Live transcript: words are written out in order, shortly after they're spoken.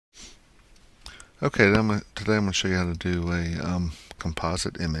Okay, today I'm going to show you how to do a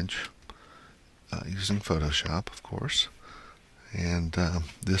composite image using Photoshop, of course. And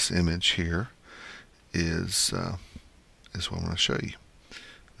this image here is what I'm going to show you.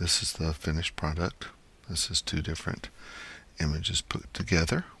 This is the finished product. This is two different images put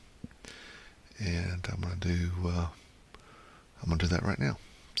together, and I'm going to do that right now.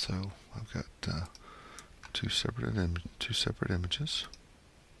 So I've got two separate images.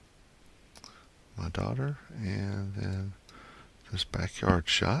 My daughter, and then this backyard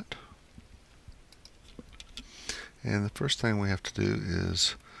shot. And the first thing we have to do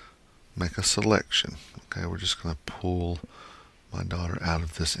is make a selection. Okay, we're just going to pull my daughter out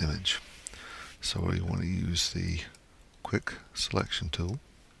of this image. So we want to use the quick selection tool,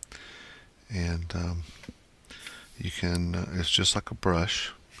 and you can, it's just like a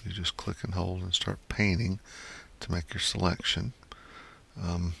brush. You just click and hold and start painting to make your selection.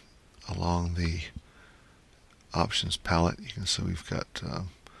 Along the options palette, you can see we've got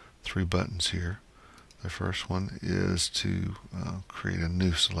three buttons here. The first one is to create a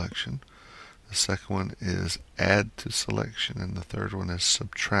new selection. The second one is add to selection, and the third one is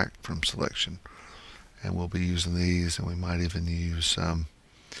subtract from selection. And we'll be using these, and we might even use the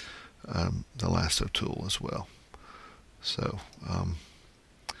lasso tool as well. So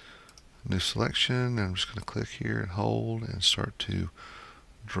new selection, and I'm just going to click here and hold and start to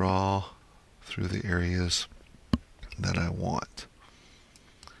draw through the areas that I want.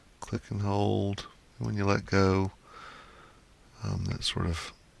 Click and hold, and when you let go, that sort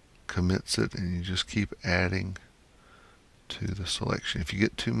of commits it, and you just keep adding to the selection. If you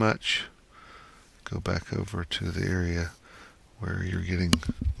get too much, go back over to the area where you're getting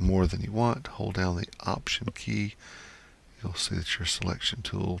more than you want. Hold down the Option key. You'll see that your selection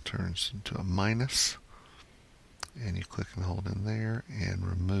tool turns into a minus, and you click and hold in there and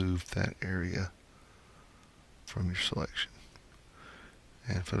remove that area from your selection.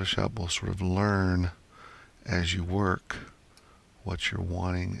 And Photoshop will sort of learn as you work what you're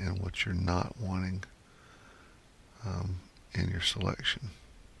wanting and what you're not wanting in your selection.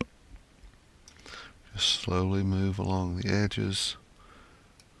 Just slowly move along the edges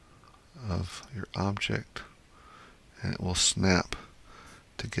of your object, and it will snap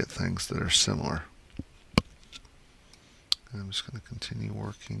to get things that are similar. And I'm just going to continue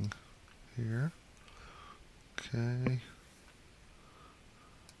working here. Okay.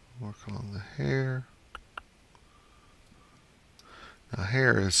 Work along the hair. Now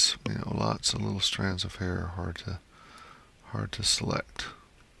hair is, lots of little strands of hair are hard to select.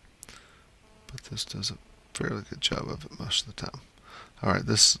 But this does a fairly good job of it most of the time. Alright,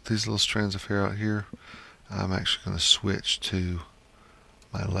 these little strands of hair out here, I'm actually going to switch to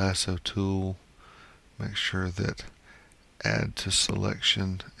my lasso tool. Make sure that add to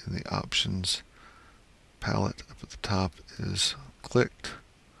selection in the options palette up at the top is clicked,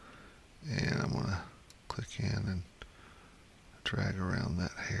 and I'm going to click in and drag around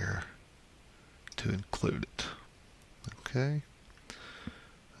that hair to include it. Okay.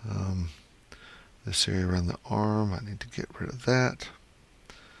 This area around the arm, I need to get rid of that.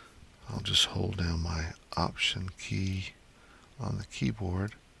 I'll just hold down my Option key on the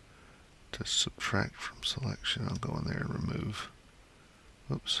keyboard to subtract from selection. I'll go in there and remove.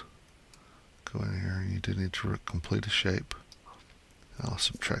 Oops. Go in here, and you do need to complete a shape. I'll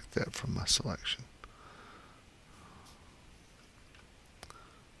subtract that from my selection.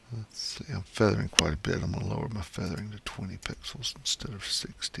 Let's see, I'm feathering quite a bit. I'm going to lower my feathering to 20 pixels instead of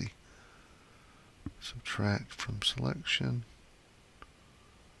 60. Subtract from selection.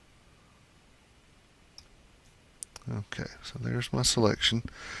 Okay, so there's my selection.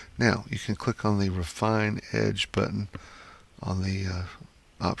 Now you can click on the Refine Edge button on the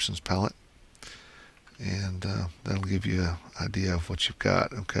Options palette, and that'll give you an idea of what you've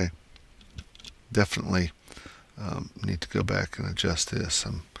got. Okay, definitely need to go back and adjust this.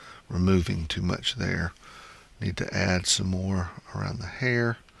 I'm removing too much there. Need to add some more around the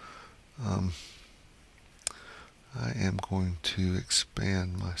hair. I am going to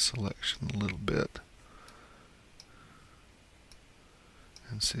expand my selection a little bit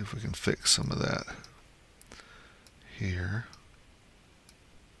and see if we can fix some of that here.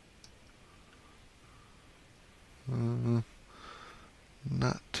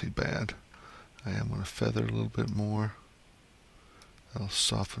 Not too bad. I am going to feather a little bit more. That'll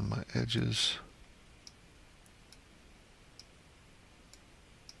soften my edges.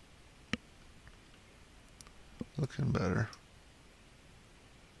 Looking better.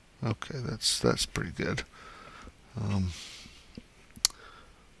 Okay, that's pretty good.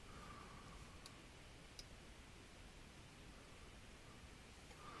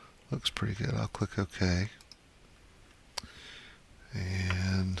 Looks pretty good. I'll click OK.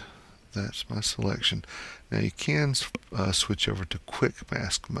 And that's my selection. Now you can switch over to quick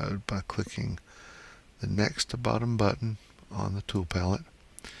mask mode by clicking the next to bottom button on the tool palette.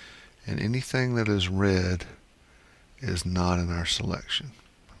 And anything that is red is not in our selection.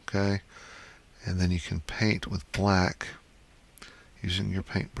 Okay? And then you can paint with black using your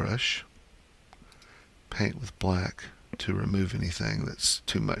paintbrush. Paint with black to remove anything that's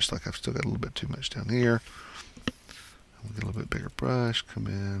too much. Like I've still got a little bit too much down here. I'm going to get a little bit bigger brush, come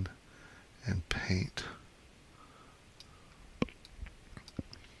in and paint.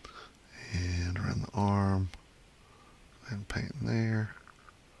 And around the arm, and paint in there.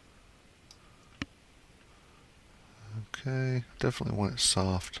 Okay, definitely want it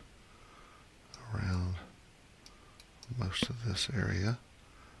soft around most of this area.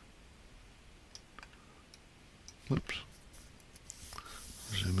 Whoops.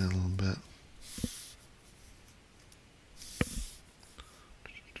 Zoom in a little bit.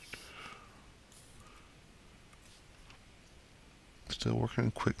 Still working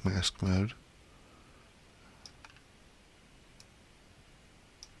in quick mask mode.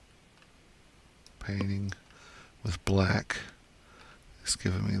 Painting with black. It's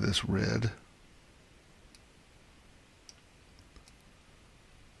giving me this red.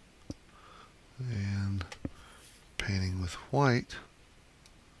 And painting with white.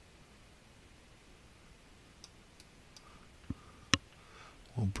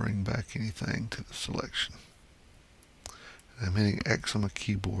 Will bring back anything to the selection. I'm hitting X on my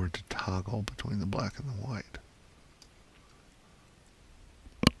keyboard to toggle between the black and the white.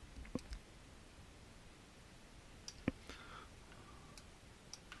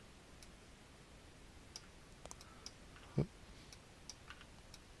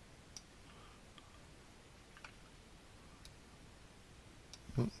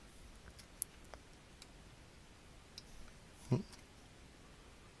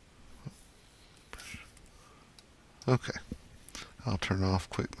 Okay. I'll turn off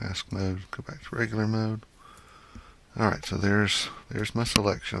quick mask mode, go back to regular mode. Alright, so there's my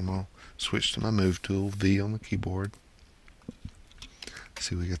selection. I'm going to switch to my move tool, V on the keyboard.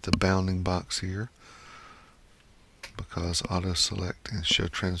 See, we get the bounding box here because auto select and show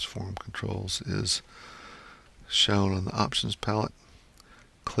transform controls is shown on the options palette.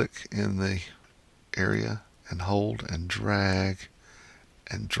 Click in the area and hold and drag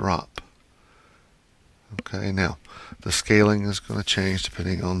and drop. Okay, now the scaling is going to change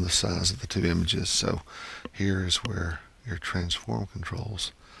depending on the size of the two images. So here is where your transform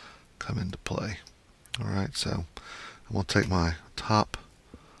controls come into play. Alright, so I'm going to take my top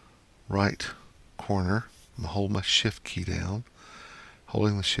right corner. I'm going to hold my shift key down.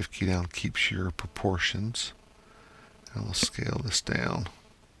 Holding the shift key down keeps your proportions. And I'll scale this down.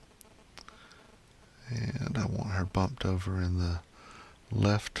 And I want her bumped over in the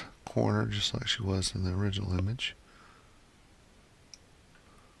left corner just like she was in the original image.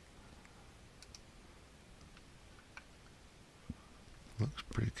 Looks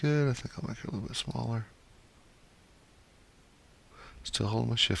pretty good. I think I'll make it a little bit smaller. Still holding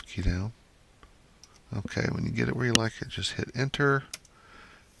my shift key down. Okay, when you get it where you like it, just hit enter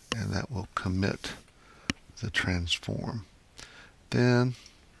and that will commit the transform. Then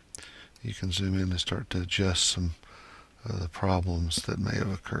you can zoom in and start to adjust some of the problems that may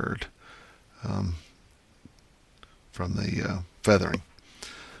have occurred from the feathering.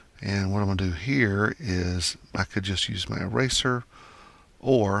 And what I'm going to do here is I could just use my eraser,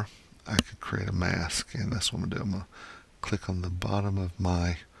 or I could create a mask, and that's what I'm going to do. I'm going to click on the bottom of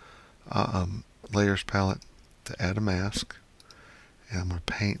my layers palette to add a mask, and I'm going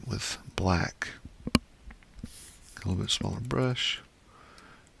to paint with black. A little bit smaller brush,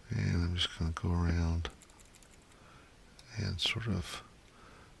 and I'm just going to go around and sort of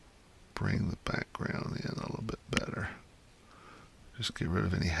bring the background in a little bit better. Just get rid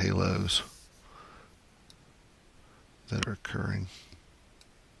of any halos that are occurring.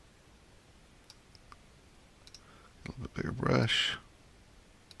 A little bit bigger brush.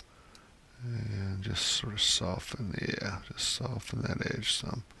 And just sort of soften, just soften that edge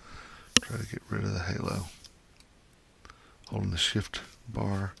some. Try to get rid of the halo. Holding the shift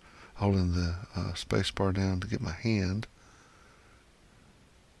bar, holding the space bar down to get my hand.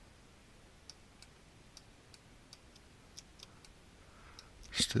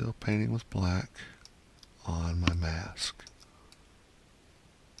 Still painting with black on my mask.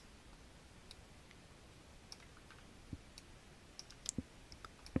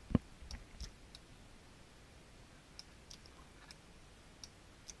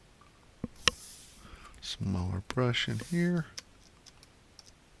 Smaller brush in here.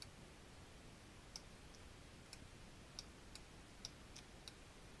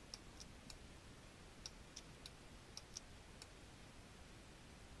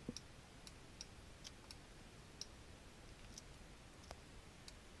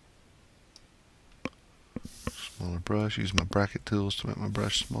 Smaller brush. Use my bracket tools to make my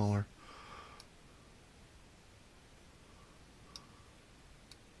brush smaller.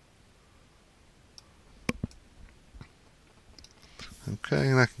 Okay,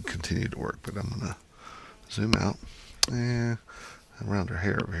 and I can continue to work, but I'm going to zoom out. Around her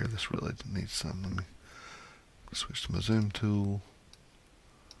hair over here, this really needs some. Let me switch to my zoom tool.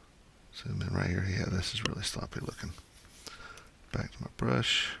 Zoom in right here. Yeah, this is really sloppy looking. Back to my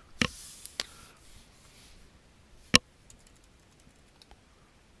brush.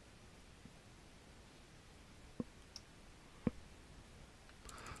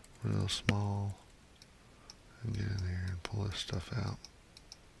 Real small. And get in here and pull this stuff out.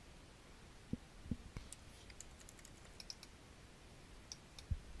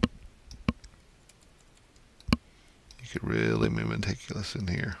 You could really be meticulous in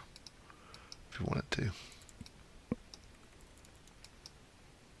here if you wanted to.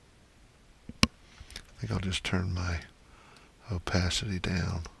 I think I'll just turn my opacity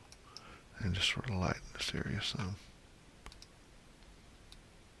down and just sort of lighten this area some.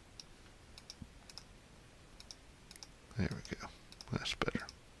 There we go. That's better.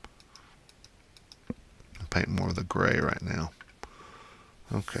 I'm painting more of the gray right now.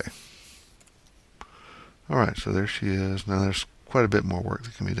 Okay. Alright, so there she is. Now there's quite a bit more work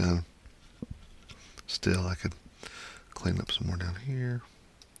that can be done. Still, I could clean up some more down here.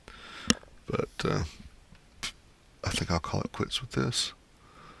 But I think I'll call it quits with this.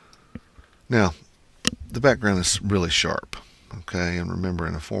 Now, the background is really sharp. Okay, and remember,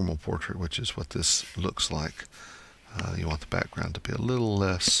 in a formal portrait, which is what this looks like, you want the background to be a little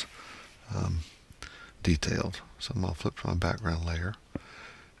less detailed. So I'm going to flip to my background layer.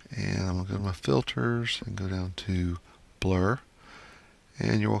 And I'm going to go to my filters and go down to blur.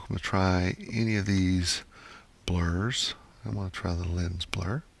 And you're welcome to try any of these blurs. I'm going to try the lens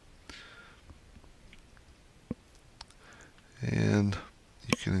blur. And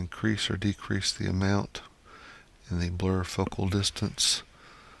you can increase or decrease the amount in the blur focal distance.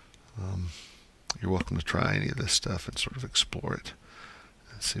 You're welcome to try any of this stuff and sort of explore it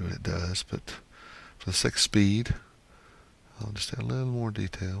and see what it does. But for the sake of speed, I'll just add a little more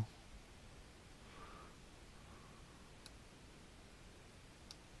detail.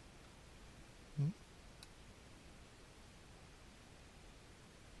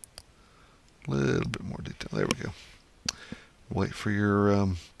 A little bit more detail. There we go. Wait for your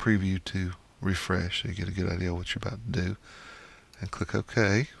preview to refresh so you get a good idea of what you're about to do. And click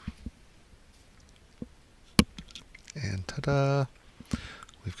OK. And ta-da!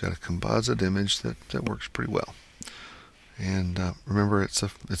 We've got a composite image that works pretty well. And remember, it's a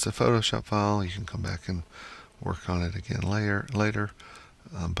Photoshop file. You can come back and work on it again later.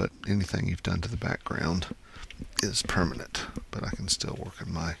 But anything you've done to the background is permanent. But I can still work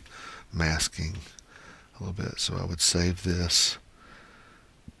on my masking a little bit. So I would save this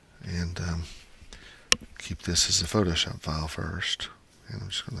and keep this as a Photoshop file first. And I'm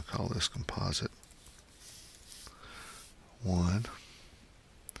just going to call this Composite 1.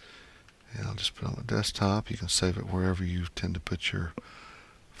 And I'll just put it on my desktop. You can save it wherever you tend to put your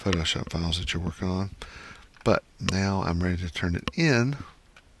Photoshop files that you're working on. But now I'm ready to turn it in.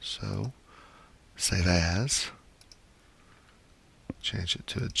 So save as. Change it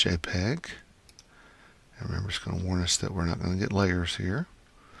to a JPEG. And remember, it's going to warn us that we're not going to get layers here.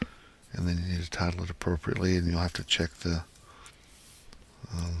 And then you need to title it appropriately, and you'll have to check the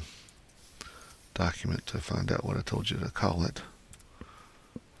document to find out what I told you to call it.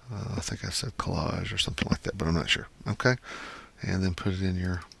 I think I said collage or something like that, but I'm not sure. Okay, and then put it in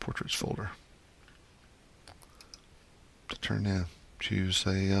your portraits folder. To turn in, choose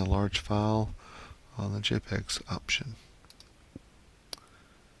a large file on the JPEGs option.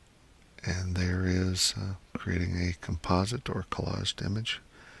 And there is creating a composite or collaged image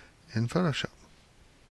in Photoshop.